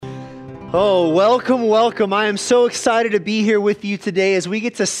Oh, welcome, welcome. I am so excited to be here with you today as we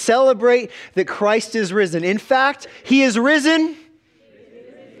get to celebrate that Christ is risen. In fact, He is risen.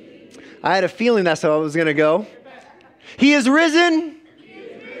 I had a feeling that's how I was going to go. He is risen.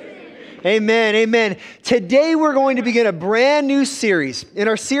 Amen, amen. Today we're going to begin a brand new series. And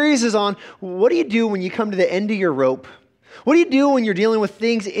our series is on what do you do when you come to the end of your rope? What do you do when you're dealing with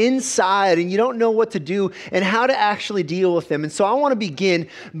things inside and you don't know what to do and how to actually deal with them? And so I want to begin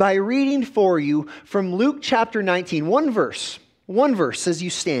by reading for you from Luke chapter 19, one verse as you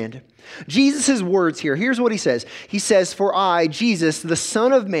stand. Jesus' words here. Here's what He says. He says, "For I, Jesus, the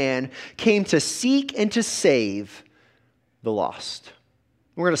Son of Man, came to seek and to save the lost."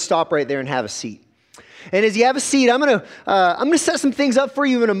 We're going to stop right there and have a seat. And as you have a seat, I'm going to set some things up for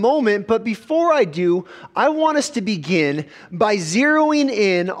you in a moment. But before I do, I want us to begin by zeroing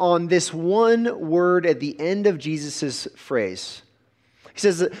in on this one word at the end of Jesus' phrase. He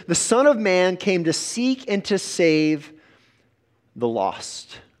says, "The Son of Man came to seek and to save the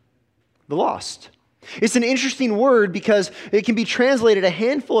lost." The lost. It's an interesting word because it can be translated a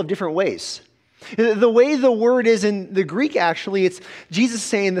handful of different ways. The way the word is in the Greek, actually, it's Jesus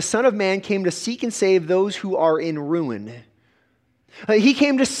saying the Son of Man came to seek and save those who are in ruin. He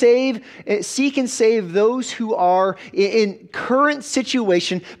came to seek and save those who are in current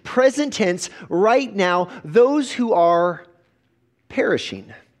situation, present tense, right now, those who are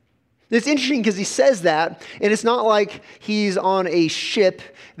perishing. It's interesting because He says that, and it's not like He's on a ship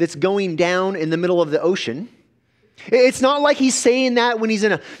that's going down in the middle of the ocean. It's not like He's saying that when He's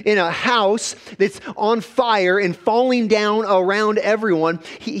in a house that's on fire and falling down around everyone.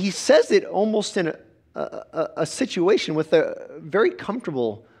 He says it almost in a situation with a very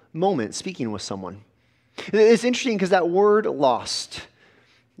comfortable moment speaking with someone. It's interesting because that word lost,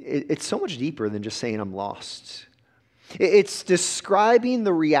 it's so much deeper than just saying I'm lost. It's describing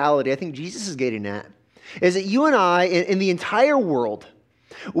the reality I think Jesus is getting at, is that you and I, in the entire world,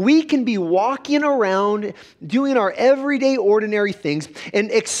 we can be walking around doing our everyday ordinary things, and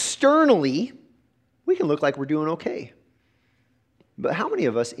externally, we can look like we're doing okay. But how many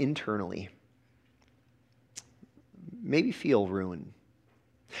of us internally maybe feel ruined?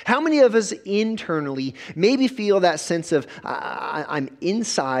 How many of us internally maybe feel that sense of, I'm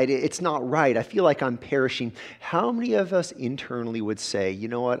inside, it's not right, I feel like I'm perishing? How many of us internally would say, you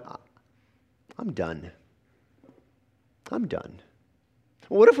know what, I'm done. I'm done.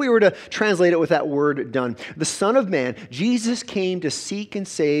 What if we were to translate it with that word done? The Son of Man, Jesus came to seek and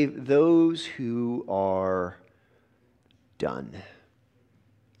save those who are done.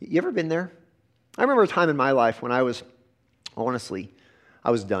 You ever been there? I remember a time in my life when I was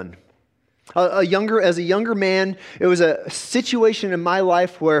done. As a younger man, it was a situation in my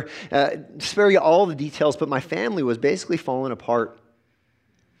life where, spare you all the details, but my family was basically falling apart.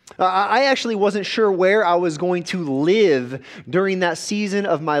 I actually wasn't sure where I was going to live during that season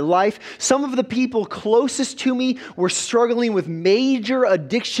of my life. Some of the people closest to me were struggling with major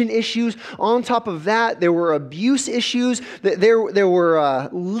addiction issues. On top of that, there were abuse issues. There were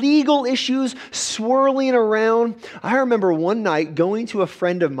legal issues swirling around. I remember one night going to a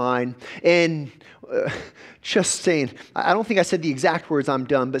friend of mine and just saying, I don't think I said the exact words, I'm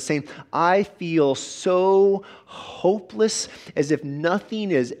done, but saying, I feel so hopeless, as if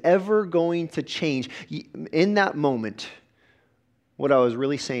nothing is ever going to change. In that moment, what I was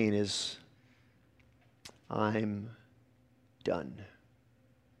really saying is, I'm done.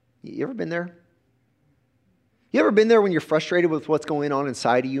 You ever been there? You ever been there when you're frustrated with what's going on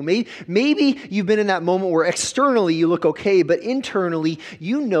inside of you? Maybe you've been in that moment where externally you look okay, but internally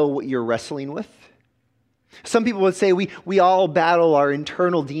you know what you're wrestling with. Some people would say we all battle our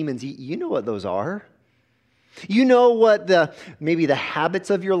internal demons. You know what those are. You know what maybe the habits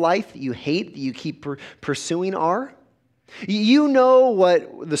of your life that you hate, that you keep pursuing are. You know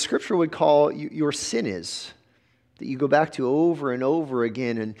what the Scripture would call your sin is, that you go back to over and over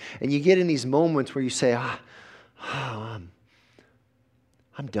again, and you get in these moments where you say, I'm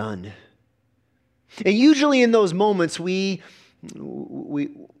done. And usually in those moments, we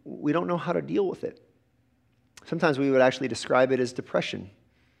don't know how to deal with it. Sometimes we would actually describe it as depression.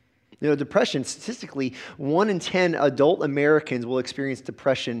 You know, depression, statistically, 1 in 10 adult Americans will experience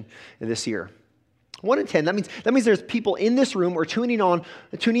depression this year. 1 in 10. That means there's people in this room or tuning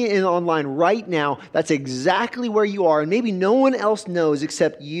in online right now. That's exactly where you are. And maybe no one else knows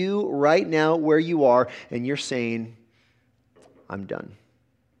except you right now where you are. And you're saying, I'm done.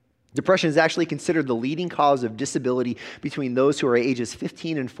 Depression is actually considered the leading cause of disability between those who are ages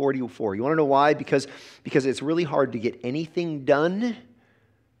 15 and 44. You want to know why? Because it's really hard to get anything done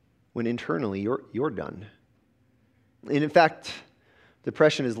when internally you're done. And in fact,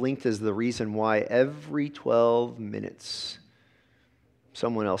 Depression is linked as the reason why every 12 minutes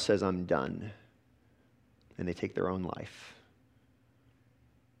someone else says, I'm done, and they take their own life.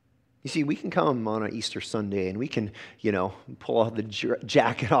 You see, we can come on an Easter Sunday and we can, pull off the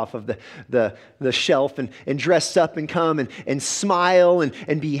jacket off of the shelf and dress up and come and smile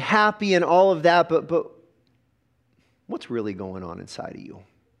and be happy and all of that, but what's really going on inside of you?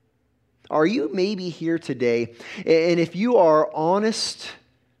 Are you maybe here today, and if you are honest,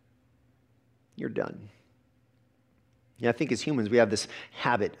 you're done? Yeah, I think as humans, we have this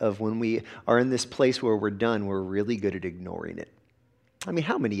habit of when we are in this place where we're done, we're really good at ignoring it. I mean,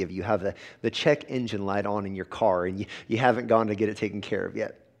 how many of you have the check engine light on in your car and you haven't gone to get it taken care of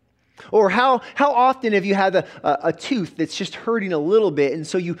yet? Or how often have you had a tooth that's just hurting a little bit, and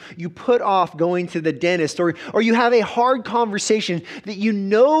so you put off going to the dentist, or you have a hard conversation that you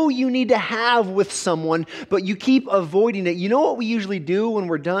know you need to have with someone, but you keep avoiding it. You know what we usually do when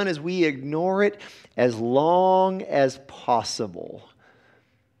we're done is we ignore it as long as possible.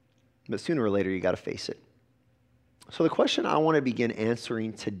 But sooner or later, you got to face it. So the question I want to begin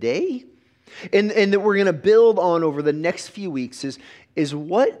answering today, and that we're going to build on over the next few weeks, is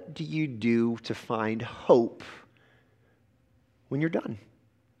what do you do to find hope when you're done?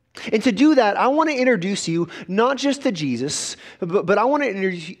 And to do that, I want to introduce you not just to Jesus, but I want to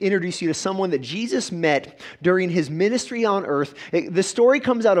introduce you to someone that Jesus met during his ministry on earth. The story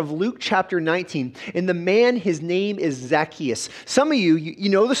comes out of Luke chapter 19, and the man, his name is Zacchaeus. Some of you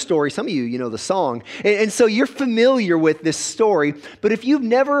know the story, some of you know the song, and so you're familiar with this story, but if you've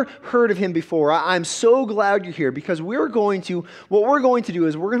never heard of him before, I'm so glad you're here, because what we're going to do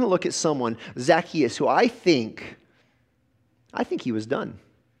is we're going to look at someone, Zacchaeus, who I think he was done.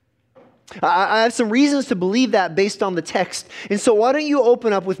 I have some reasons to believe that based on the text. And so why don't you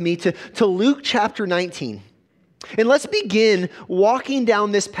open up with me to Luke chapter 19. And let's begin walking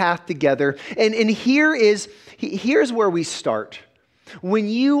down this path together. And here's where we start. When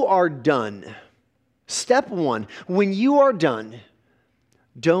you are done, step one, when you are done,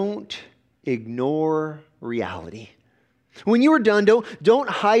 don't ignore reality. When you are done, don't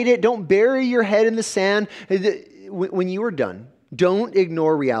hide it. Don't bury your head in the sand. When you are done, don't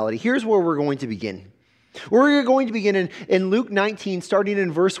ignore reality. Here's where we're going to begin. We're going to begin in Luke 19, starting in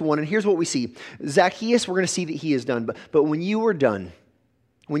verse 1, and here's what we see. Zacchaeus, we're going to see that he is done, but when you are done,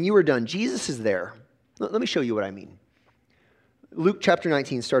 Jesus is there. Let me show you what I mean. Luke chapter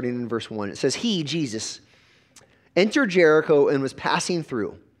 19, starting in verse 1, it says, He, Jesus, entered Jericho and was passing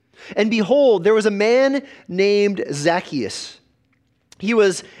through. And behold, there was a man named Zacchaeus. He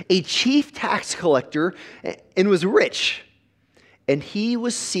was a chief tax collector and was rich. And he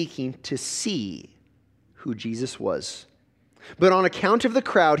was seeking to see who Jesus was. But on account of the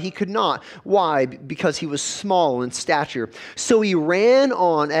crowd, he could not. Why? Because he was small in stature. So he ran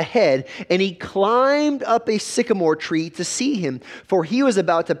on ahead, and he climbed up a sycamore tree to see him, for he was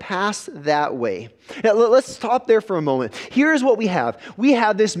about to pass that way. Now, let's stop there for a moment. Here's what we have. We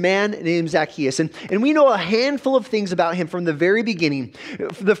have this man named Zacchaeus, and we know a handful of things about him from the very beginning.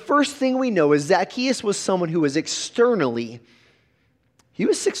 The first thing we know is Zacchaeus was someone who was externally, he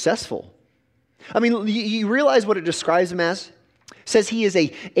was successful. I mean, you realize what it describes him as? It says he is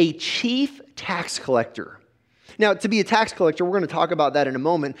a chief tax collector. Now, to be a tax collector, we're going to talk about that in a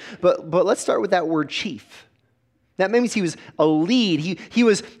moment, but let's start with that word chief. That means he was a lead. He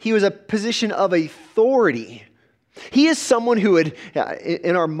was a position of authority. He is someone who had,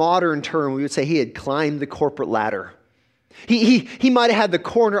 in our modern term, we would say he had climbed the corporate ladder. He might have had the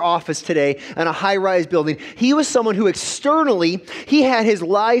corner office today in a high-rise building. He was someone who externally, he had his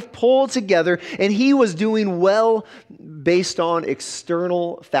life pulled together, and he was doing well based on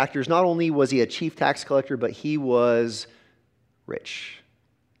external factors. Not only was he a chief tax collector, but he was rich.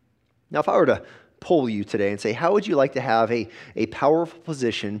 Now, if I were to poll you today and say, how would you like to have a powerful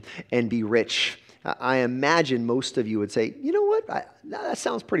position and be rich? I imagine most of you would say, you know what, that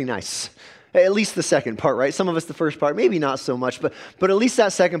sounds pretty nice. At least the second part, right? Some of us the first part, maybe not so much, but at least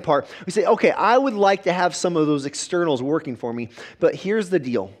that second part. We say, okay, I would like to have some of those externals working for me, but here's the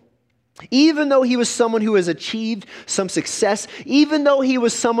deal. Even though he was someone who has achieved some success, even though he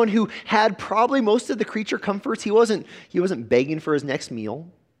was someone who had probably most of the creature comforts, he wasn't begging for his next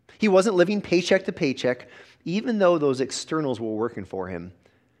meal. He wasn't living paycheck to paycheck. Even though those externals were working for him,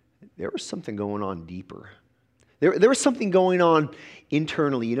 there was something going on deeper. There was something going on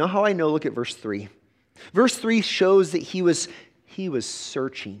internally. You know how I know? Look at verse 3. Verse 3 shows that he was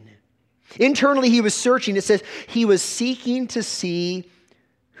searching. Internally, he was searching. It says he was seeking to see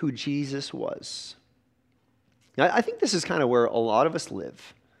who Jesus was. Now, I think this is kind of where a lot of us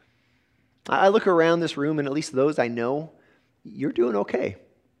live. I look around this room, and at least those I know, you're doing okay.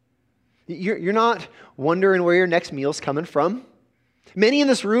 You're not wondering where your next meal's coming from. Many in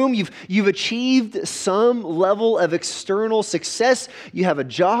this room, you've achieved some level of external success. You have a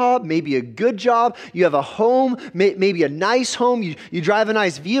job, maybe a good job. You have a home, maybe a nice home. You drive a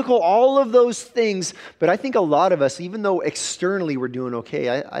nice vehicle, all of those things. But I think a lot of us, even though externally we're doing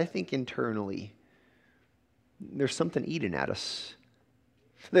okay, I think internally there's something eating at us.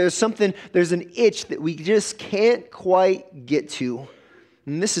 There's an itch that we just can't quite get to.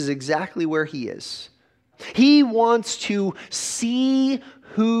 And this is exactly where he is. He wants to see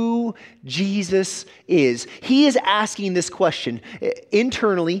who Jesus is. He is asking this question.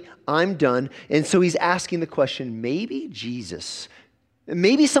 Internally, I'm done. And so he's asking the question, maybe Jesus,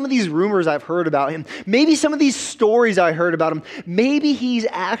 maybe some of these rumors I've heard about him, maybe some of these stories I heard about him, maybe he's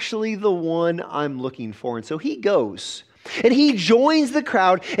actually the one I'm looking for. And so he goes. And he joins the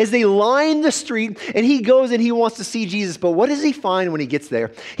crowd as they line the street, and he goes and he wants to see Jesus. But what does he find when he gets there?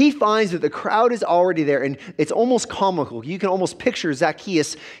 He finds that the crowd is already there, and it's almost comical. You can almost picture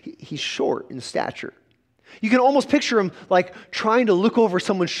Zacchaeus. He's short in stature. You can almost picture him like trying to look over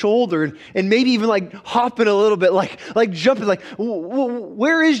someone's shoulder and maybe even like hopping a little bit, like jumping, like,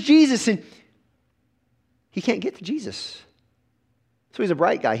 where is Jesus? And he can't get to Jesus. So he's a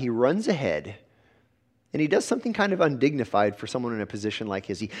bright guy. He runs ahead. And he does something kind of undignified for someone in a position like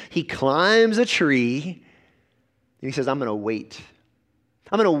his. He climbs a tree, and he says, I'm going to wait.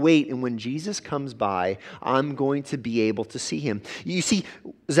 I'm going to wait, and when Jesus comes by, I'm going to be able to see him. You see,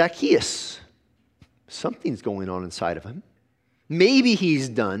 Zacchaeus, something's going on inside of him. Maybe he's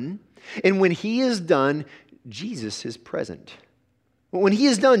done, and when he is done, Jesus is present. When he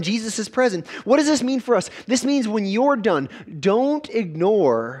is done, Jesus is present. What does this mean for us? This means when you're done, don't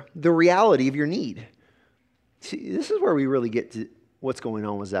ignore the reality of your need. See, this is where we really get to what's going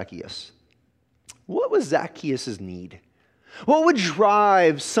on with Zacchaeus. What was Zacchaeus' need? What would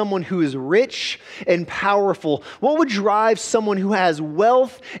drive someone who is rich and powerful? What would drive someone who has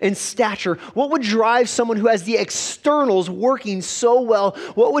wealth and stature? What would drive someone who has the externals working so well?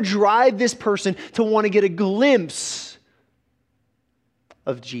 What would drive this person to want to get a glimpse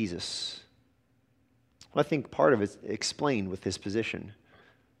of Jesus? Well, I think part of it's explained with his position.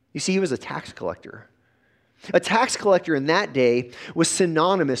 You see, he was a tax collector. A tax collector in that day was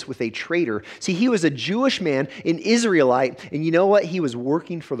synonymous with a traitor. See, he was a Jewish man, an Israelite, and you know what? He was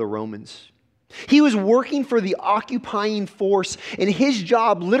working for the Romans. He was working for the occupying force, and his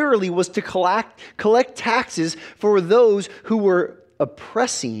job literally was to collect taxes for those who were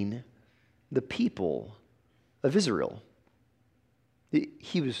oppressing the people of Israel.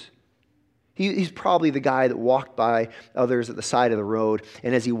 He's probably the guy that walked by others at the side of the road,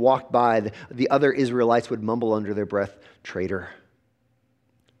 and as he walked by, the other Israelites would mumble under their breath, traitor.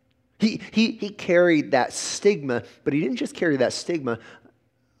 He carried that stigma, but he didn't just carry that stigma.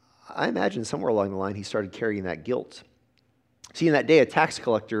 I imagine somewhere along the line he started carrying that guilt. See, in that day, a tax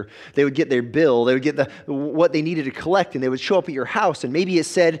collector, they would get their bill, they would get what they needed to collect, and they would show up at your house, and maybe it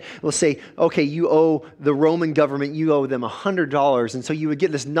said, let's say, okay, you owe the Roman government, you owe them $100, and so you would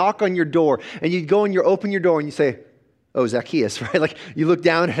get this knock on your door, and you'd go and you open your door, and you say, oh, Zacchaeus, right? Like, you look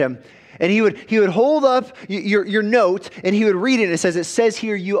down at him, and he would hold up your note, and he would read it, and it says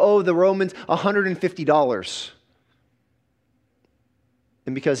here, you owe the Romans $150.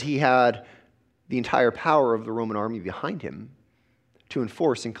 And because he had the entire power of the Roman army behind him, to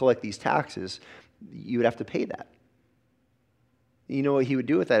enforce and collect these taxes, you would have to pay that. You know what he would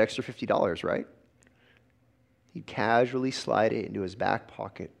do with that extra $50, right? He'd casually slide it into his back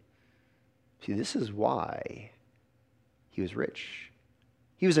pocket. See, this is why he was rich.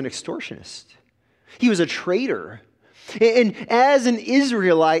 He was an extortionist. He was a traitor. And as an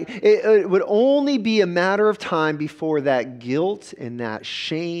Israelite, it would only be a matter of time before that guilt and that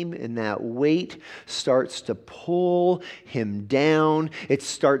shame and that weight starts to pull him down. It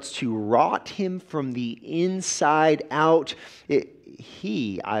starts to rot him from the inside out.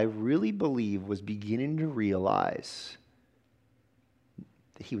 I really believe, was beginning to realize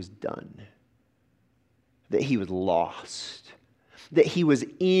that he was done, that he was lost, that he was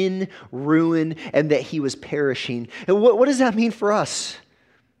in ruin, and that he was perishing. And what does that mean for us?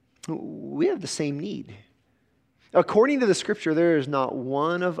 We have the same need. According to the scripture, there is not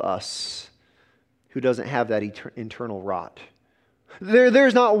one of us who doesn't have that internal rot.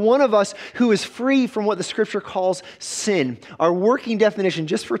 There's not one of us who is free from what the scripture calls sin. Our working definition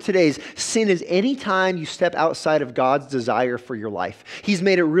just for today's sin is any time you step outside of God's desire for your life. He's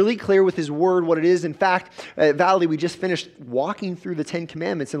made it really clear with his word what it is. In fact, at Valley, we just finished walking through the 10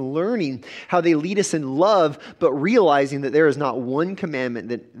 commandments and learning how they lead us in love, but realizing that there is not one commandment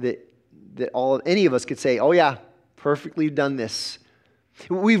that any of us could say, oh yeah, perfectly done this.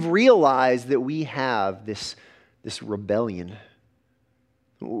 We've realized that we have this rebellion.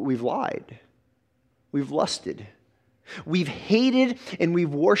 We've lied. We've lusted. We've hated and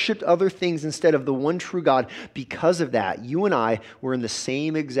we've worshiped other things instead of the one true God. Because of that, you and I were in the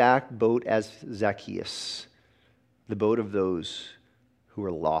same exact boat as Zacchaeus, the boat of those who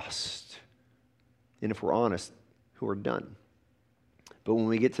are lost. And if we're honest, who are done. But when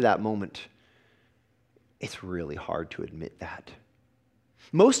we get to that moment, it's really hard to admit that.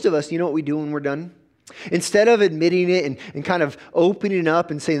 Most of us, you know what we do when we're done? Instead of admitting it and kind of opening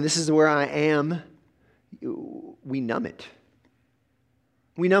up and saying, this is where I am, we numb it.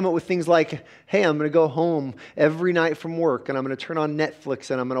 We numb it with things like, hey, I'm going to go home every night from work and I'm going to turn on Netflix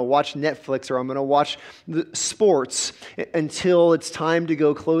and I'm going to watch Netflix or I'm going to watch the sports until it's time to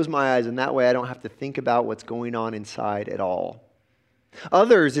go close my eyes, and that way I don't have to think about what's going on inside at all.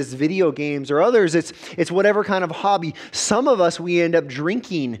 Others, it's video games, or others, it's whatever kind of hobby. Some of us, we end up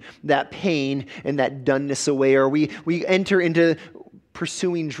drinking that pain and that doneness away, or we enter into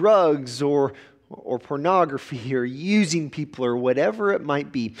pursuing drugs or pornography or using people or whatever it might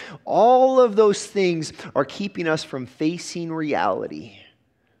be. All of those things are keeping us from facing reality.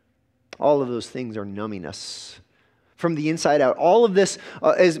 All of those things are numbing us from the inside out. All of this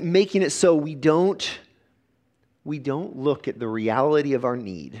is making it so we don't look at the reality of our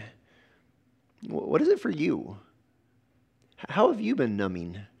need. What is it for you? How have you been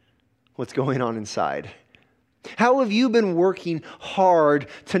numbing what's going on inside? How have you been working hard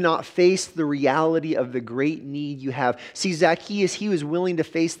to not face the reality of the great need you have? See, Zacchaeus, he was willing to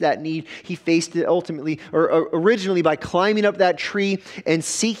face that need. He faced it originally by climbing up that tree and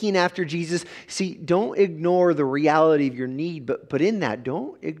seeking after Jesus. See, don't ignore the reality of your need, but in that,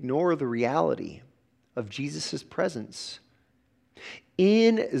 don't ignore the reality of Jesus' presence.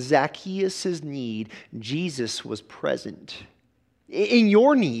 In Zacchaeus' need, Jesus was present. In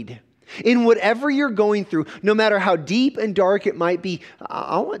your need, in whatever you're going through, no matter how deep and dark it might be,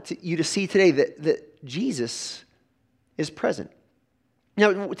 I want you to see today that Jesus is present.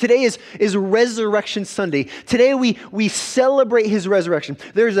 Now, today is Resurrection Sunday. Today we celebrate his resurrection.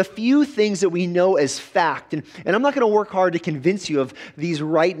 There's a few things that we know as fact, and I'm not going to work hard to convince you of these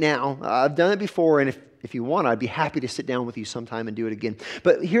right now. I've done it before, and if you want, I'd be happy to sit down with you sometime and do it again.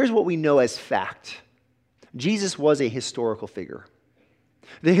 But here's what we know as fact. Jesus was a historical figure.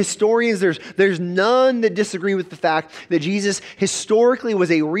 The historians, there's none that disagree with the fact that Jesus historically was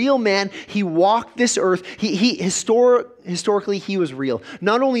a real man. He walked this earth. Historically, he was real.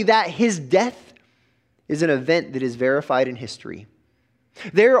 Not only that, his death is an event that is verified in history.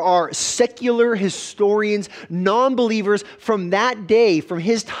 There are secular historians, non-believers from that day, from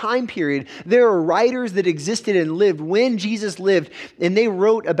his time period. There are writers that existed and lived when Jesus lived, and they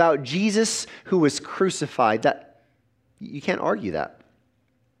wrote about Jesus who was crucified. That you can't argue that.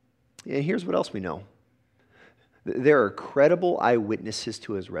 And here's what else we know. There are credible eyewitnesses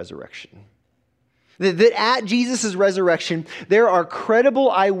to his resurrection. That at Jesus' resurrection, there are credible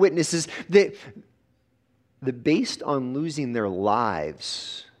eyewitnesses that based on losing their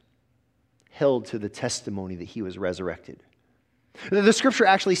lives, held to the testimony that he was resurrected. The scripture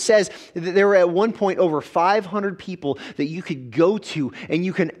actually says that there were at one point over 500 people that you could go to and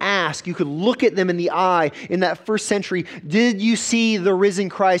you can ask, you could look at them in the eye in that first century, did you see the risen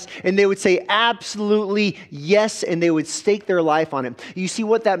Christ? And they would say absolutely yes, and they would stake their life on it. You see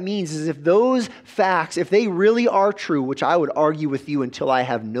what that means is if those facts, if they really are true, which I would argue with you until I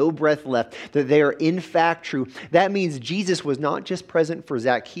have no breath left, that they are in fact true, that means Jesus was not just present for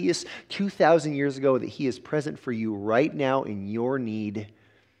Zacchaeus 2,000 years ago, that he is present for you right now in your need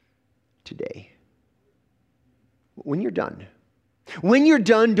today. When you're done,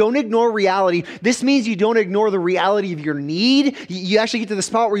 don't ignore reality. This means you don't ignore the reality of your need. You actually get to the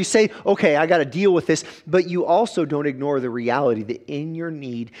spot where you say, okay, I got to deal with this. But you also don't ignore the reality that in your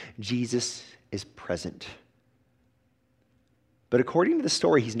need, Jesus is present. But according to the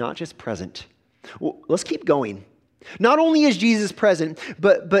story, he's not just present. Well, let's keep going. Not only is Jesus present,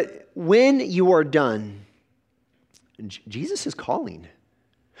 but when you are done, Jesus is calling.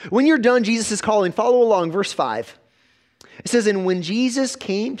 When you're done, Jesus is calling. Follow along, verse 5. It says, and when Jesus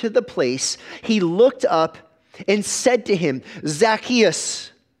came to the place, he looked up and said to him,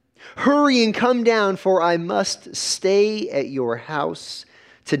 Zacchaeus, hurry and come down, for I must stay at your house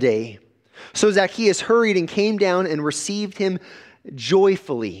today. So Zacchaeus hurried and came down and received him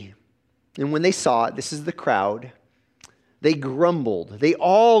joyfully. And when they saw it, this is the crowd, they grumbled. They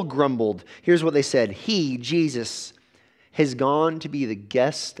all grumbled. Here's what they said. He, Jesus, has gone to be the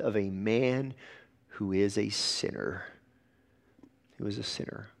guest of a man who is a sinner. Who is a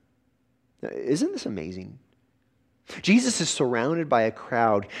sinner. Now, isn't this amazing? Jesus is surrounded by a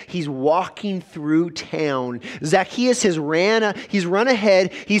crowd. He's walking through town. Zacchaeus he's run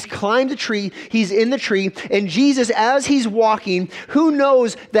ahead. He's climbed a tree. He's in the tree. And Jesus, as he's walking, who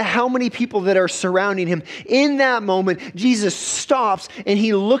knows how many people that are surrounding him. In that moment, Jesus stops and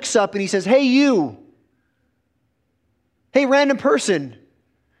he looks up and he says, "Hey, you. Hey, random person.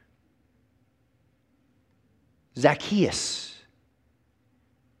 Zacchaeus."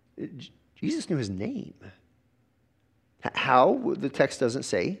 Jesus knew his name. How? The text doesn't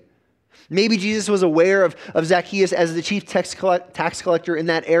say. Maybe Jesus was aware of Zacchaeus as the chief tax collector in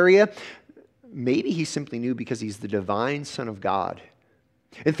that area. Maybe he simply knew because he's the divine Son of God.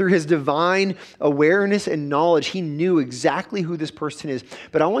 And through his divine awareness and knowledge, he knew exactly who this person is.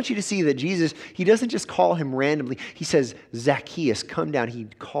 But I want you to see that Jesus, he doesn't just call him randomly. He says, "Zacchaeus, come down." He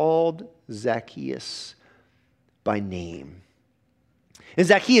called Zacchaeus by name. And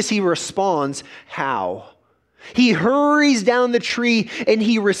Zacchaeus, he responds, how? He hurries down the tree and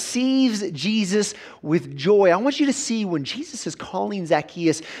he receives Jesus with joy. I want you to see when Jesus is calling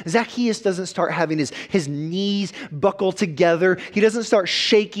Zacchaeus, Zacchaeus doesn't start having his knees buckle together. He doesn't start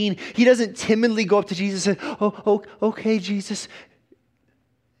shaking. He doesn't timidly go up to Jesus and, "Oh, okay, Jesus."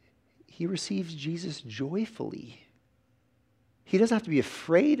 He receives Jesus joyfully. He doesn't have to be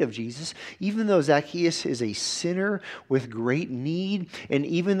afraid of Jesus, even though Zacchaeus is a sinner with great need, and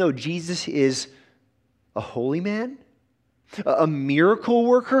even though Jesus is a holy man, a miracle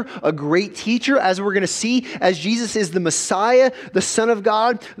worker, a great teacher, as we're going to see, as Jesus is the Messiah, the Son of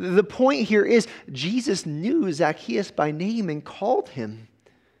God. The point here is Jesus knew Zacchaeus by name and called him.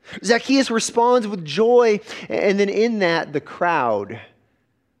 Zacchaeus responds with joy, and then in that, the crowd,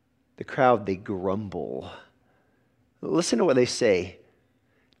 they grumble. Listen to what they say.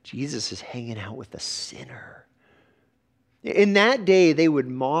 Jesus is hanging out with a sinner. In that day, they would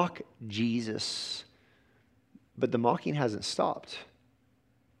mock Jesus. But the mocking hasn't stopped.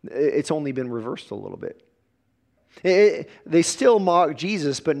 It's only been reversed a little bit. They still mock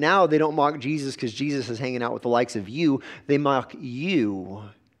Jesus, but now they don't mock Jesus because Jesus is hanging out with the likes of you. They mock you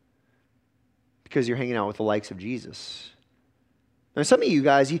because you're hanging out with the likes of Jesus. Now, some of you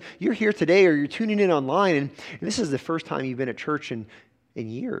guys, you're here today or you're tuning in online, and this is the first time you've been at church in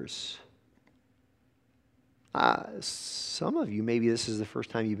years. Some of you, maybe this is the first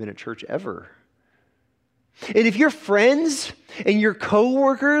time you've been at church ever. And if your friends and your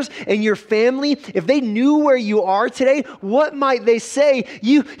coworkers and your family, if they knew where you are today, what might they say?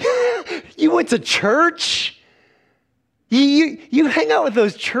 You went to church? You hang out with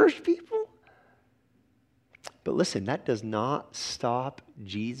those church people? But listen, that does not stop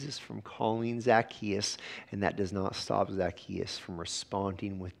Jesus from calling Zacchaeus, and that does not stop Zacchaeus from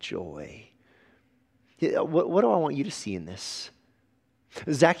responding with joy. What do I want you to see in this?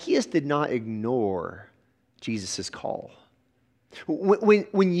 Zacchaeus did not ignore Jesus' call.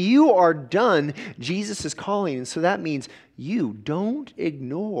 When you are done, Jesus is calling, and so that means you don't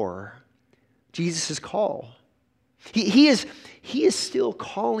ignore Jesus' call. He is still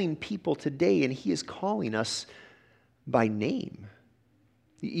calling people today, and he is calling us by name.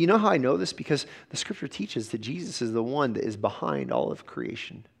 You know how I know this? Because the scripture teaches that Jesus is the one that is behind all of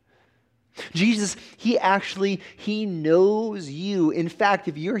creation. Jesus, he knows you. In fact,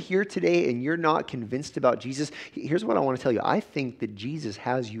 if you're here today and you're not convinced about Jesus, here's what I want to tell you. I think that Jesus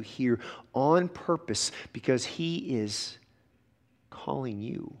has you here on purpose because he is calling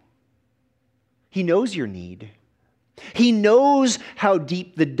you. He knows your need. He knows how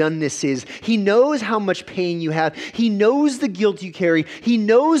deep the doneness is. He knows how much pain you have. He knows the guilt you carry. He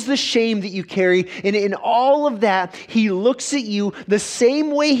knows the shame that you carry. And in all of that, he looks at you the same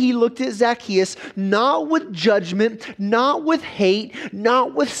way he looked at Zacchaeus, not with judgment, not with hate,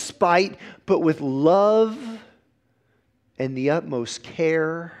 not with spite, but with love and the utmost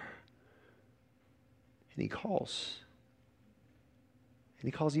care. And he calls. And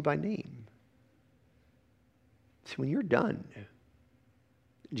he calls you by name. So when you're done,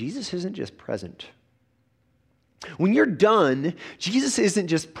 Jesus isn't just present. When you're done, Jesus isn't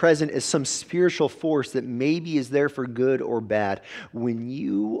just present as some spiritual force that maybe is there for good or bad. When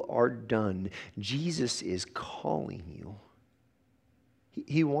you are done, Jesus is calling you.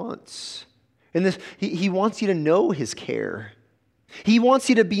 He wants. And he wants you to know his care. He wants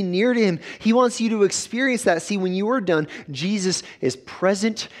you to be near to him. He wants you to experience that. See, when you are done, Jesus is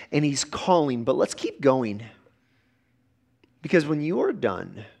present and he's calling. But let's keep going. Because when you are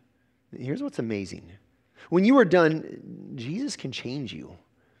done, here's what's amazing. When you are done, Jesus can change you.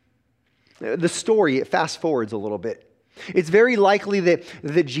 The story, it fast forwards a little bit. It's very likely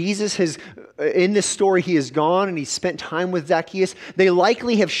that Jesus has, in this story, he has gone and he's spent time with Zacchaeus. They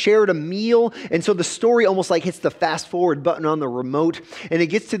likely have shared a meal, and so the story almost like hits the fast forward button on the remote, and it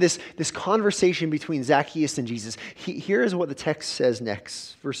gets to this conversation between Zacchaeus and Jesus. Here is what the text says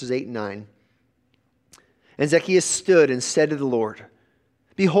next, verses 8 and 9. And Zacchaeus stood and said to the Lord,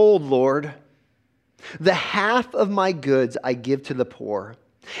 "Behold, Lord, the half of my goods I give to the poor,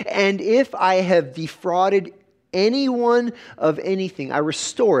 and if I have defrauded anyone of anything, I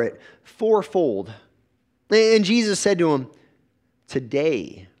restore it fourfold." And Jesus said to him,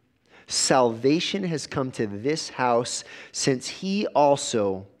 "Today salvation has come to this house, since he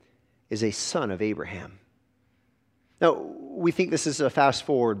also is a son of Abraham." Now, we think this is a fast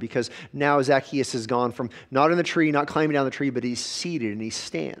forward because now Zacchaeus has gone from not in the tree, not climbing down the tree, but he's seated and he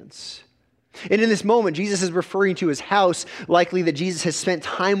stands. And in this moment, Jesus is referring to his house, likely that Jesus has spent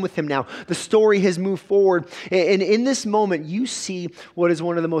time with him now. The story has moved forward. And in this moment, you see what is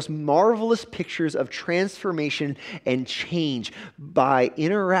one of the most marvelous pictures of transformation and change by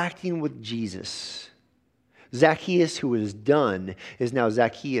interacting with Jesus. Zacchaeus, who is done, is now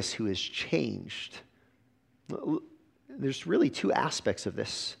Zacchaeus, who is changed. There's really two aspects of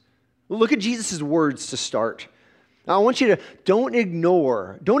this. Look at Jesus' words to start. Now, I want you to don't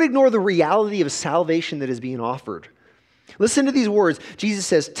ignore the reality of salvation that is being offered. Listen to these words. Jesus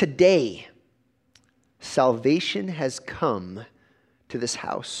says, "Today, salvation has come to this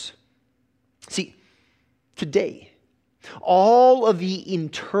house." See, today, all of the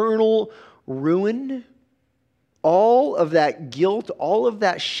internal ruin, all of that guilt, all of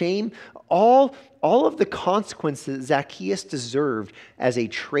that shame, all of the consequences that Zacchaeus deserved as a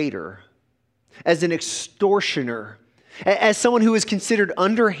traitor, as an extortioner, as someone who is considered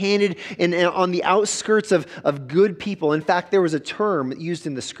underhanded and on the outskirts of good people. In fact, there was a term used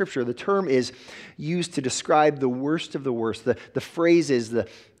in the scripture. The term is used to describe the worst of the worst. The phrase is the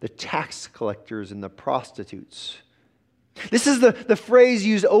tax collectors and the prostitutes. This is the phrase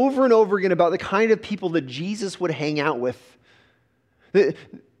used over and over again about the kind of people that Jesus would hang out with.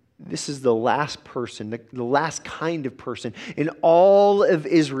 This is the last person, the last kind of person in all of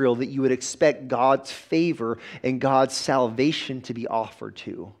Israel that you would expect God's favor and God's salvation to be offered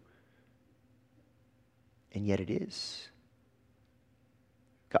to. And yet it is.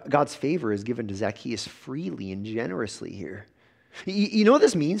 God's favor is given to Zacchaeus freely and generously here. You know what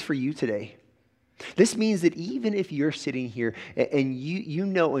this means for you today? This means that even if you're sitting here and you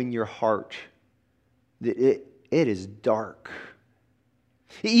know in your heart that it is dark,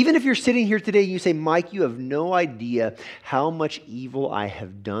 even if you're sitting here today and you say, "Mike, you have no idea how much evil I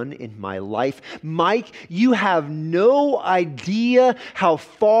have done in my life. Mike, you have no idea how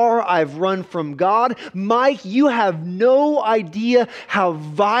far I've run from God. Mike, you have no idea how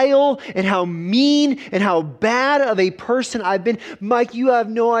vile and how mean and how bad of a person I've been. Mike, you have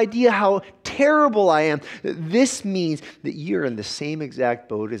no idea how terrible I am." This means that you're in the same exact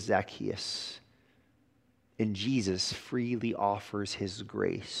boat as Zacchaeus. And Jesus freely offers his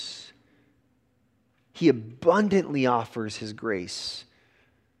grace. He abundantly offers his grace.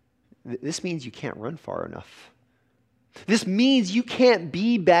 This means you can't run far enough. This means you can't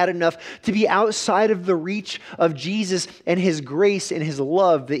be bad enough to be outside of the reach of Jesus and his grace and his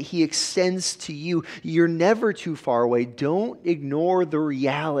love that he extends to you. You're never too far away. Don't ignore the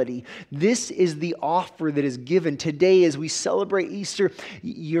reality. This is the offer that is given today as we celebrate Easter.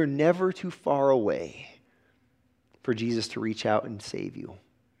 You're never too far away for Jesus to reach out and save you.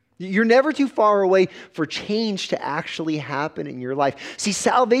 You're never too far away for change to actually happen in your life. See,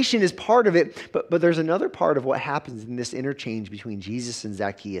 salvation is part of it, but there's another part of what happens in this interchange between Jesus and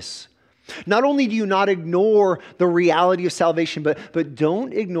Zacchaeus. Not only do you not ignore the reality of salvation, but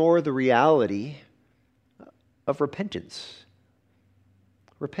don't ignore the reality of repentance.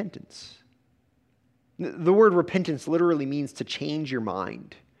 Repentance. The word repentance literally means to change your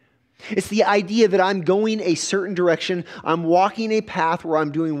mind. It's the idea that I'm going a certain direction, I'm walking a path where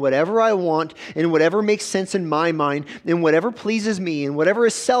I'm doing whatever I want and whatever makes sense in my mind and whatever pleases me and whatever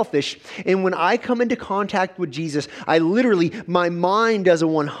is selfish. And when I come into contact with Jesus, my mind does a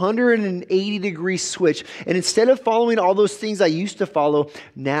 180-degree switch. And instead of following all those things I used to follow,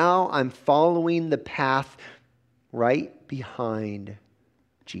 now I'm following the path right behind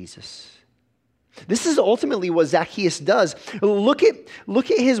Jesus. This is ultimately what Zacchaeus does. Look at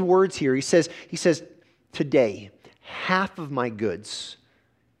his words here. He says, "Today, half of my goods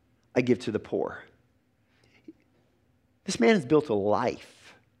I give to the poor." This man has built a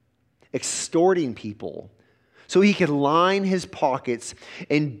life extorting people so he could line his pockets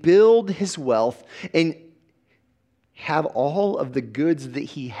and build his wealth and have all of the goods that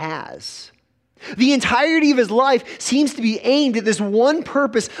he has The entirety of his life seems to be aimed at this one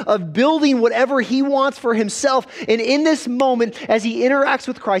purpose of building whatever he wants for himself. And in this moment, as he interacts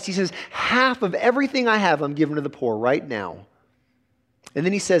with Christ, he says, half of everything I have, I'm giving to the poor right now. And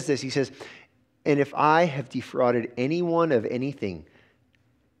then he says this, he says, and if I have defrauded anyone of anything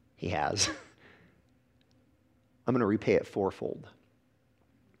he has, I'm going to repay it fourfold.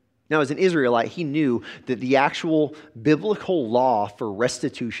 Now, as an Israelite, he knew that the actual biblical law for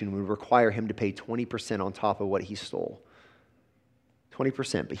restitution would require him to pay 20% on top of what he stole.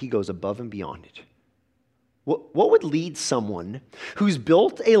 20%, but he goes above and beyond it. What would lead someone who's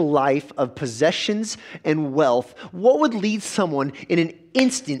built a life of possessions and wealth, what would lead someone in an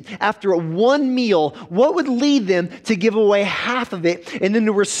instant, after one meal, what would lead them to give away half of it and then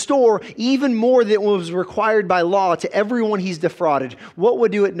to restore even more than was required by law to everyone he's defrauded? What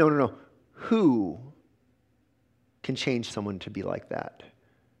would do it? No. Who can change someone to be like that?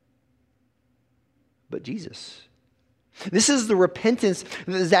 But Jesus. This is the repentance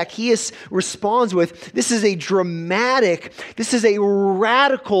that Zacchaeus responds with. This is a dramatic, this is a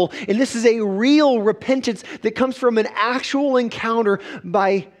radical, and this is a real repentance that comes from an actual encounter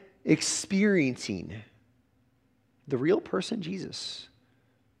by experiencing the real person, Jesus.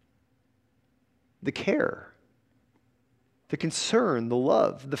 The care, the concern, the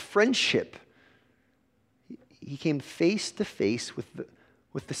love, the friendship. He came face to face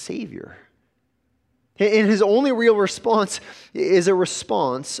with the Savior. And his only real response is a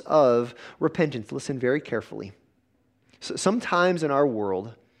response of repentance. Listen very carefully. So sometimes in our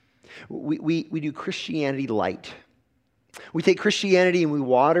world, we do Christianity light. We take Christianity and we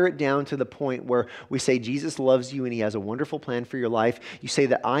water it down to the point where we say Jesus loves you and he has a wonderful plan for your life. You say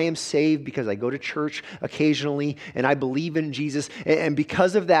that I am saved because I go to church occasionally and I believe in Jesus. And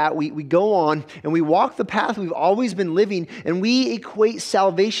because of that, we go on and we walk the path we've always been living, and we equate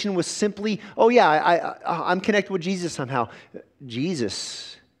salvation with simply, oh yeah, I'm connected with Jesus somehow.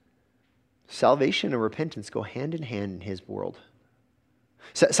 Jesus, salvation and repentance go hand in hand in his world.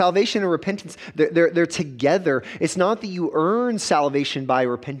 Salvation and repentance, they're together. It's not that you earn salvation by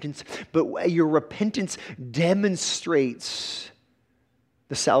repentance, but your repentance demonstrates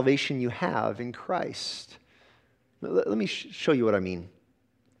the salvation you have in Christ. Let me show you what I mean.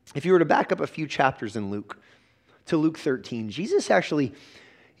 If you were to back up a few chapters in Luke, to Luke 13, Jesus actually,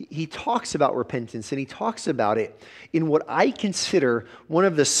 he talks about repentance, and he talks about it in what I consider one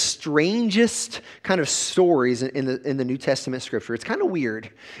of the strangest kind of stories in the New Testament scripture. It's kind of weird.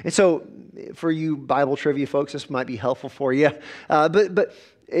 And so for you Bible trivia folks, this might be helpful for you. But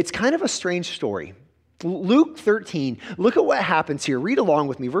it's kind of a strange story. Luke 13, look at what happens here. Read along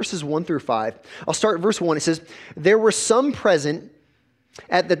with me, verses 1 through 5. I'll start at verse 1. It says, there were some present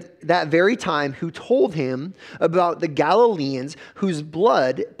at that very time who told him about the Galileans whose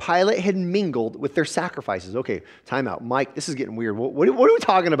blood Pilate had mingled with their sacrifices. Okay, time out. Mike, this is getting weird. What are we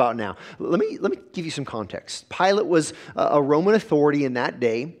talking about now? Let me give you some context. Pilate was a Roman authority in that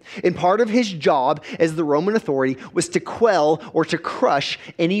day, and part of his job as the Roman authority was to quell or to crush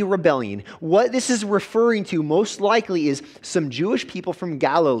any rebellion. What this is referring to most likely is some Jewish people from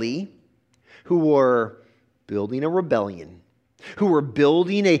Galilee who were building a rebellion, who were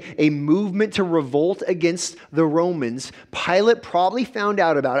building a movement to revolt against the Romans. Pilate probably found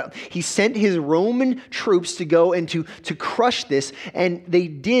out about it. He sent his Roman troops to go and to crush this, and they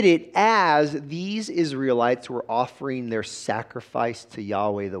did it as these Israelites were offering their sacrifice to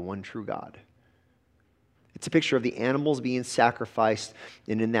Yahweh, the one true God. It's a picture of the animals being sacrificed,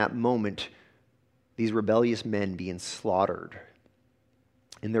 and in that moment, these rebellious men being slaughtered,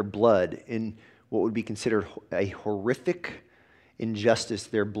 and their blood, in what would be considered a horrific injustice,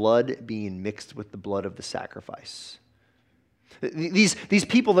 their blood being mixed with the blood of the sacrifice. These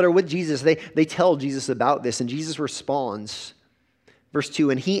people that are with Jesus, they tell Jesus about this, and Jesus responds. Verse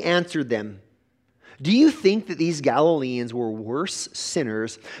 2, and he answered them, do you think that these Galileans were worse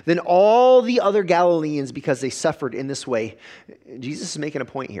sinners than all the other Galileans because they suffered in this way? Jesus is making a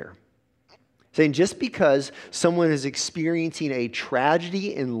point here, saying just because someone is experiencing a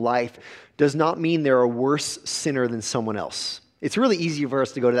tragedy in life does not mean they're a worse sinner than someone else. It's really easy for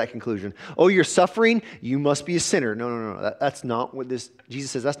us to go to that conclusion. Oh, you're suffering, you must be a sinner. No. That's not what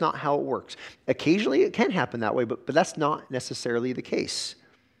Jesus says. That's not how it works. Occasionally it can happen that way, but that's not necessarily the case.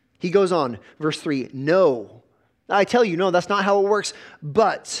 He goes on, verse 3, no. I tell you, no, that's not how it works.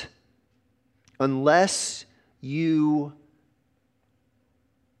 But unless you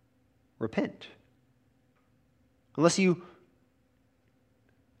repent, unless you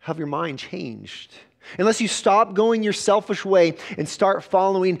have your mind changed, Unless you stop going your selfish way and start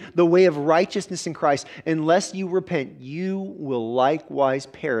following the way of righteousness in Christ, unless you repent, you will likewise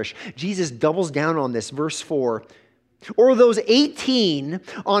perish. Jesus doubles down on this, verse 4. Or those 18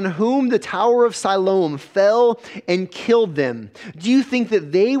 on whom the Tower of Siloam fell and killed them, do you think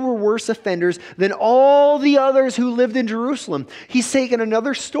that they were worse offenders than all the others who lived in Jerusalem? He's taken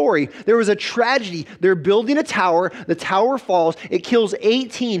another story. There was a tragedy. They're building a tower. The tower falls. It kills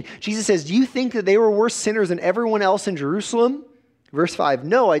 18. Jesus says, do you think that they were worse sinners than everyone else in Jerusalem? Verse 5,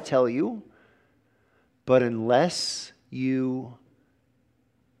 no, I tell you, but unless you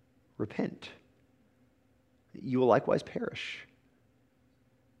repent, you will likewise perish.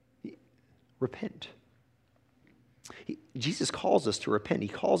 Repent. Jesus calls us to repent. He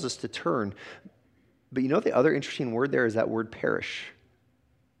calls us to turn. But you know the other interesting word there is that word perish.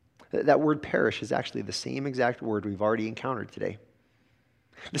 That word perish is actually the same exact word we've already encountered today.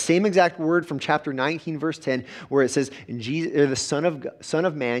 The same exact word from chapter 19, verse 10, where it says, the Son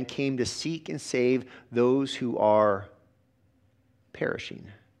of Man came to seek and save those who are perishing.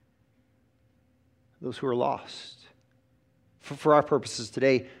 Those who are lost. For our purposes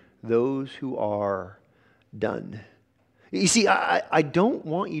today, those who are done. You see, I don't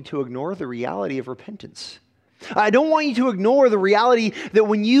want you to ignore the reality of repentance. I don't want you to ignore the reality that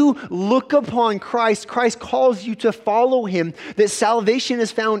when you look upon Christ, Christ calls you to follow him, that salvation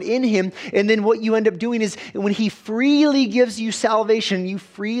is found in him, and then what you end up doing is when he freely gives you salvation, you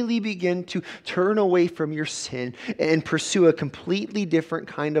freely begin to turn away from your sin and pursue a completely different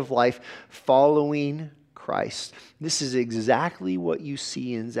kind of life following Christ. This is exactly what you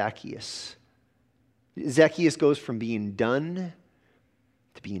see in Zacchaeus. Zacchaeus goes from being done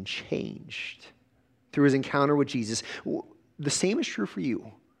to being changed through his encounter with Jesus. The same is true for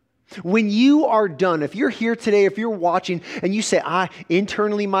you. When you are done, if you're here today, if you're watching, and you say,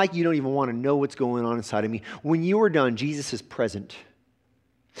 internally, Mike, you don't even want to know what's going on inside of me. When you are done, Jesus is present.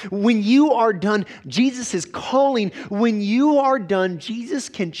 When you are done, Jesus is calling. When you are done, Jesus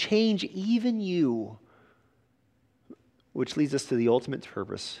can change even you. Which leads us to the ultimate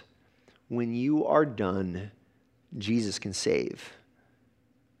purpose. When you are done, Jesus can save.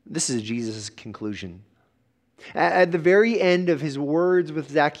 This is Jesus' conclusion. At the very end of his words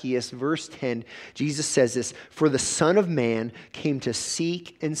with Zacchaeus, verse 10, Jesus says this, "For the Son of Man came to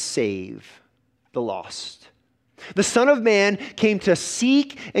seek and save the lost." The Son of Man came to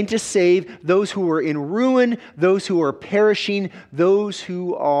seek and to save those who were in ruin, those who are perishing, those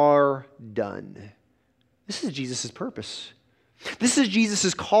who are done. This is Jesus' purpose. This is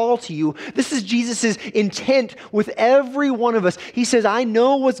Jesus' call to you. This is Jesus' intent with every one of us. He says, I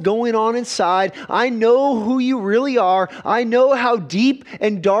know what's going on inside. I know who you really are. I know how deep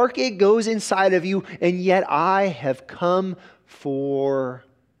and dark it goes inside of you, and yet I have come for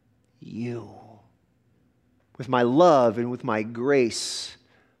you with my love and with my grace.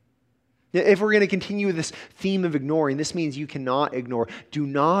 If we're going to continue with this theme of ignoring, this means you cannot ignore. Do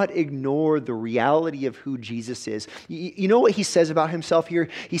not ignore the reality of who Jesus is. You know what he says about himself here?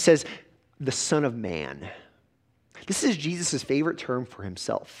 He says, the Son of Man. This is Jesus' favorite term for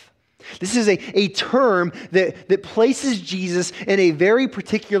himself. This is a term that places Jesus in a very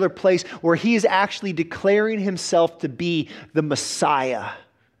particular place where he is actually declaring himself to be the Messiah.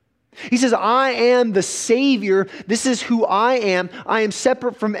 He says, I am the Savior. This is who I am. I am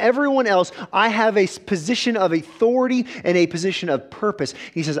separate from everyone else. I have a position of authority and a position of purpose.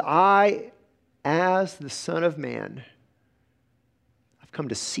 He says, I, as the Son of Man, I've come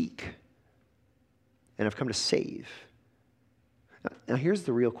to seek and I've come to save. Now here's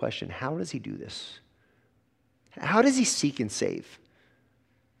the real question. How does he do this? How does he seek and save?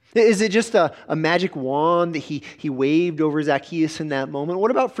 Is it just a magic wand that he waved over Zacchaeus in that moment? What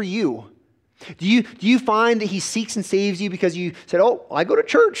about for you? Do you find that he seeks and saves you because you said, oh, I go to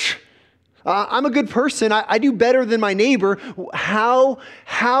church. I'm a good person. I do better than my neighbor.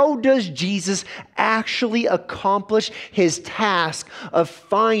 How does Jesus actually accomplish his task of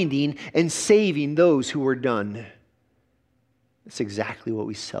finding and saving those who are done? That's exactly what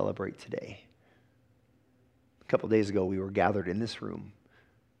we celebrate today. A couple days ago, we were gathered in this room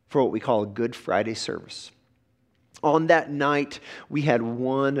for what we call a Good Friday service. On that night, we had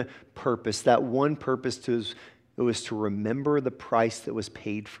one purpose. That one purpose was to remember the price that was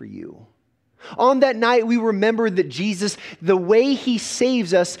paid for you. On that night, we remembered that Jesus, the way he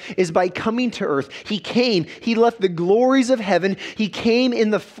saves us is by coming to earth. He came. He left the glories of heaven. He came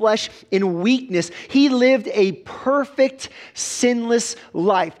in the flesh in weakness. He lived a perfect, sinless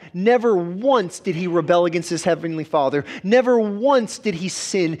life. Never once did he rebel against his heavenly Father. Never once did he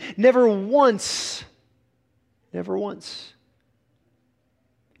sin. Never once. And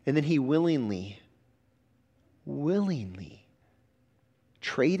then he willingly willingly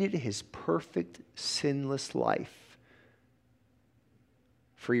traded his perfect, sinless life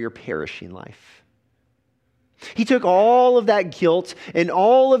for your perishing life. He took all of that guilt and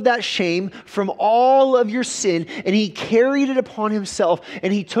all of that shame from all of your sin, and he carried it upon himself,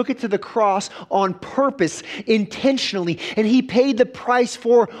 and he took it to the cross on purpose, intentionally, and he paid the price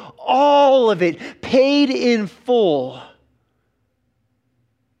for all of it, paid in full,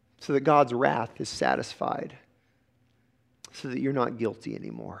 so that God's wrath is satisfied, so that you're not guilty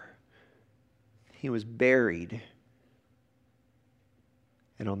anymore. He was buried,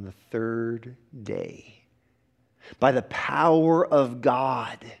 and on the third day, by the power of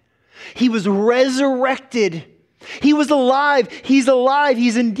God, he was resurrected. He was alive. He's alive.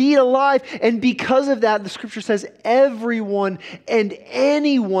 He's indeed alive. And because of that, the scripture says everyone and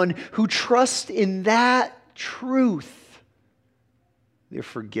anyone who trusts in that truth, they're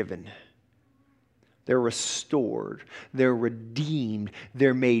forgiven. They're restored. They're redeemed.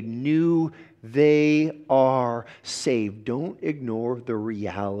 They're made new. They are saved. Don't ignore the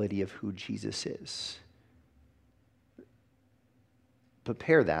reality of who Jesus is. But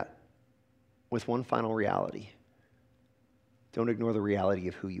pair that with one final reality. Don't ignore the reality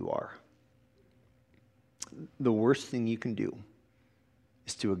of who you are. The worst thing you can do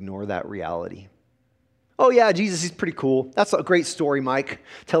is to ignore that reality. Oh yeah, Jesus, he's pretty cool. That's a great story, Mike.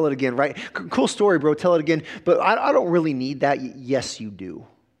 Tell it again, right? Cool story, bro. Tell it again. But I don't really need that. Yes, you do.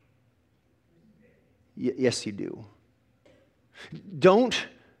 Yes, you do. Don't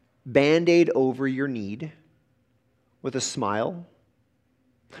Band-Aid over your need with a smile.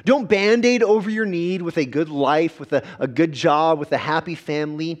 Don't Band-Aid over your need with a good life, with a good job, with a happy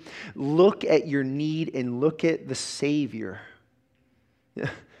family. Look at your need and look at the Savior.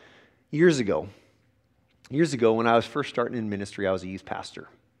 Years ago, when I was first starting in ministry, I was a youth pastor.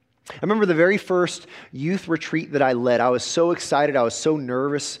 I remember the very first youth retreat that I led. I was so excited. I was so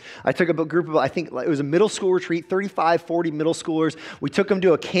nervous. I took a group of, I think it was a middle school retreat, 35, 40 middle schoolers. We took them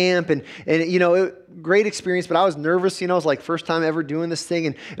to a camp and great experience, but I was nervous. It was like first time ever doing this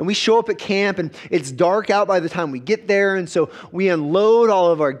thing. And we show up at camp and it's dark out by the time we get there. And so we unload all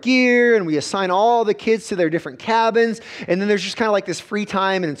of our gear and we assign all the kids to their different cabins. And then there's just kind of like this free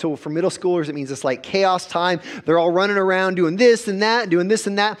time. And so for middle schoolers, it means it's like chaos time. They're all running around doing this and that, doing this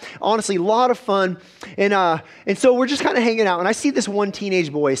and that. Honestly, a lot of fun. And so we're just kind of hanging out. And I see this one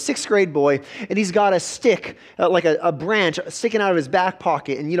teenage boy, a 6th grade boy, and he's got a stick, like a branch sticking out of his back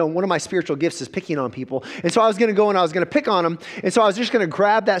pocket. And one of my spiritual gifts is picking on people. And so I was going to go and I was going to pick on him. And so I was just going to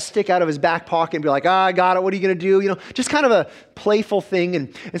grab that stick out of his back pocket and be like, I got it. What are you going to do? Just kind of a playful thing.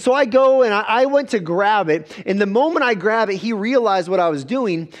 And so I go and I went to grab it. And the moment I grab it, he realized what I was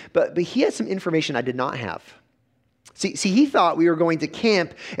doing, but he had some information I did not have. See, he thought we were going to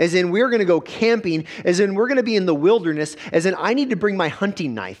camp, as in we were going to go camping, as in we're going to be in the wilderness, as in I need to bring my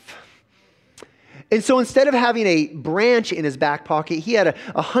hunting knife. And so instead of having a branch in his back pocket, he had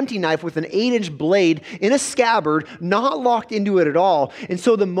a hunting knife with an 8-inch blade in a scabbard, not locked into it at all. And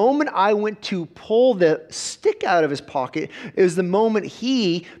so the moment I went to pull the stick out of his pocket, it was the moment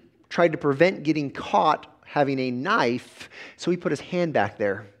he tried to prevent getting caught having a knife, so he put his hand back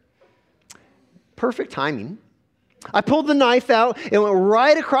there. Perfect timing. I pulled the knife out, it went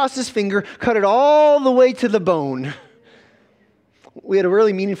right across his finger, cut it all the way to the bone. We had a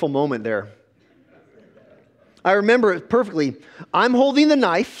really meaningful moment there. I remember it perfectly. I'm holding the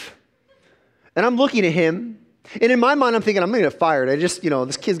knife, and I'm looking at him, and in my mind I'm thinking, I'm going to get fired.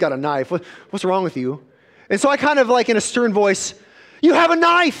 This kid's got a knife. What's wrong with you? And so I kind of like in a stern voice, you have a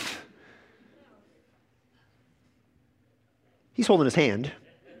knife! He's holding his hand.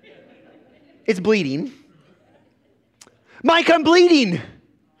 It's bleeding. Mike, I'm bleeding.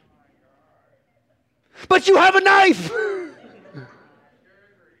 But you have a knife.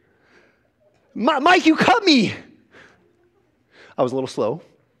 Mike, you cut me. I was a little slow.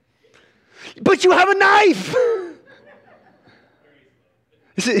 But you have a knife.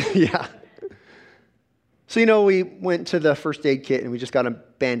 Yeah. So, we went to the first aid kit and we just got a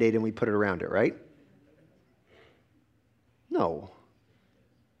Band-Aid and we put it around it, right? No.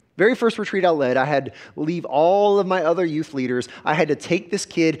 Very first retreat I led, I had to leave all of my other youth leaders. I had to take this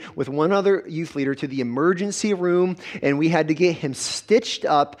kid with one other youth leader to the emergency room, and we had to get him stitched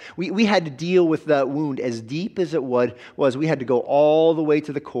up. We had to deal with the wound as deep as it was. We had to go all the way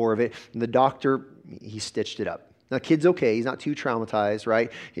to the core of it, and the doctor, he stitched it up. Now, the kid's okay. He's not too traumatized,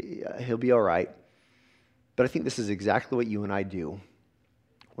 right? He'll be all right. But I think this is exactly what you and I do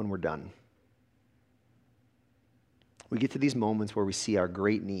when we're done. We get to these moments where we see our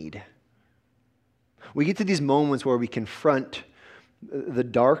great need. We get to these moments where we confront the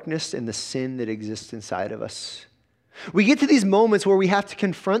darkness and the sin that exists inside of us. We get to these moments where we have to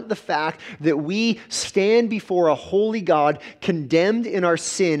confront the fact that we stand before a holy God, condemned in our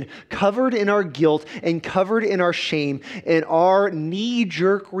sin, covered in our guilt, and covered in our shame, and our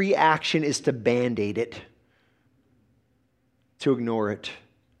knee-jerk reaction is to band-aid it, to ignore it,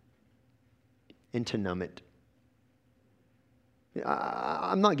 and to numb it.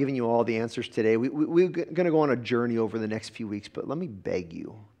 I'm not giving you all the answers today. We're going to go on a journey over the next few weeks, but let me beg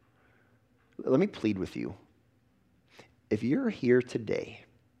you. Let me plead with you. If you're here today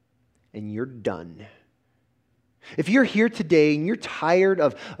and you're done, if you're here today and you're tired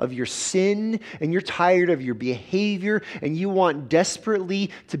of your sin and you're tired of your behavior and you want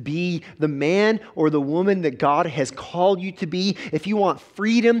desperately to be the man or the woman that God has called you to be, if you want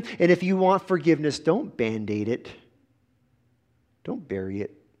freedom and if you want forgiveness, don't band-aid it. Don't bury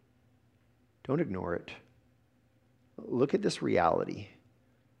it. Don't ignore it. Look at this reality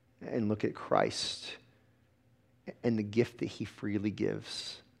and look at Christ and the gift that he freely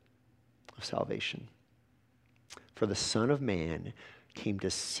gives of salvation. For the Son of Man came to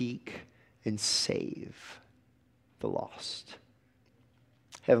seek and save the lost.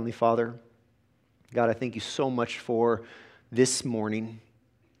 Heavenly Father, God, I thank you so much for this morning.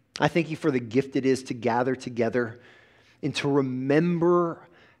 I thank you for the gift it is to gather together and to remember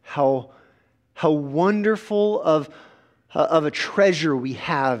how wonderful of a treasure we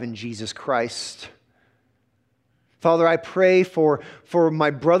have in Jesus Christ. Father, I pray for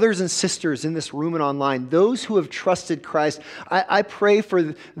my brothers and sisters in this room and online, those who have trusted Christ. I pray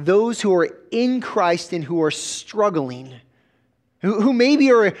for those who are in Christ and who are struggling, who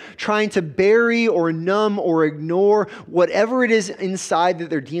maybe are trying to bury or numb or ignore whatever it is inside that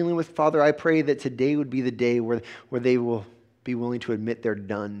they're dealing with. Father, I pray that today would be the day where they will be willing to admit they're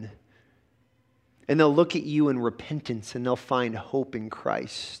done. And they'll look at you in repentance and they'll find hope in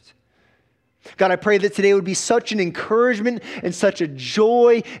Christ. God, I pray that today would be such an encouragement and such a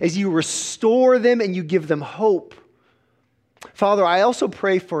joy as you restore them and you give them hope. Father, I also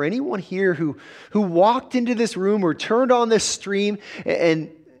pray for anyone here who walked into this room or turned on this stream and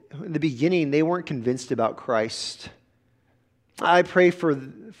in the beginning they weren't convinced about Christ. I pray for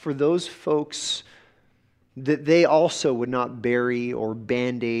those folks that they also would not bury or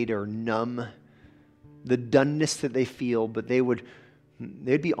band-aid or numb the doneness that they feel, but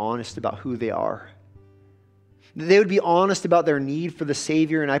they'd be honest about who they are. They would be honest about their need for the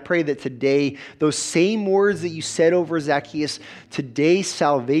Savior. And I pray that today, those same words that you said over Zacchaeus, today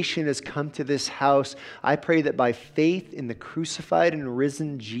salvation has come to this house. I pray that by faith in the crucified and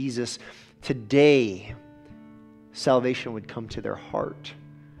risen Jesus, today salvation would come to their heart.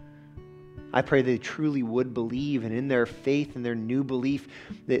 I pray they truly would believe, and in their faith and their new belief,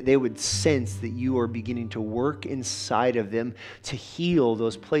 that they would sense that you are beginning to work inside of them to heal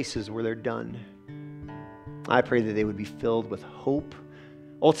those places where they're done. I pray that they would be filled with hope,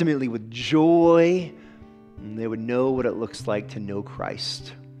 ultimately with joy, and they would know what it looks like to know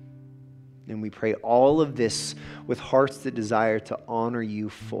Christ. And we pray all of this with hearts that desire to honor you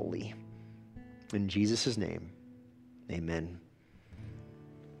fully. In Jesus' name, amen.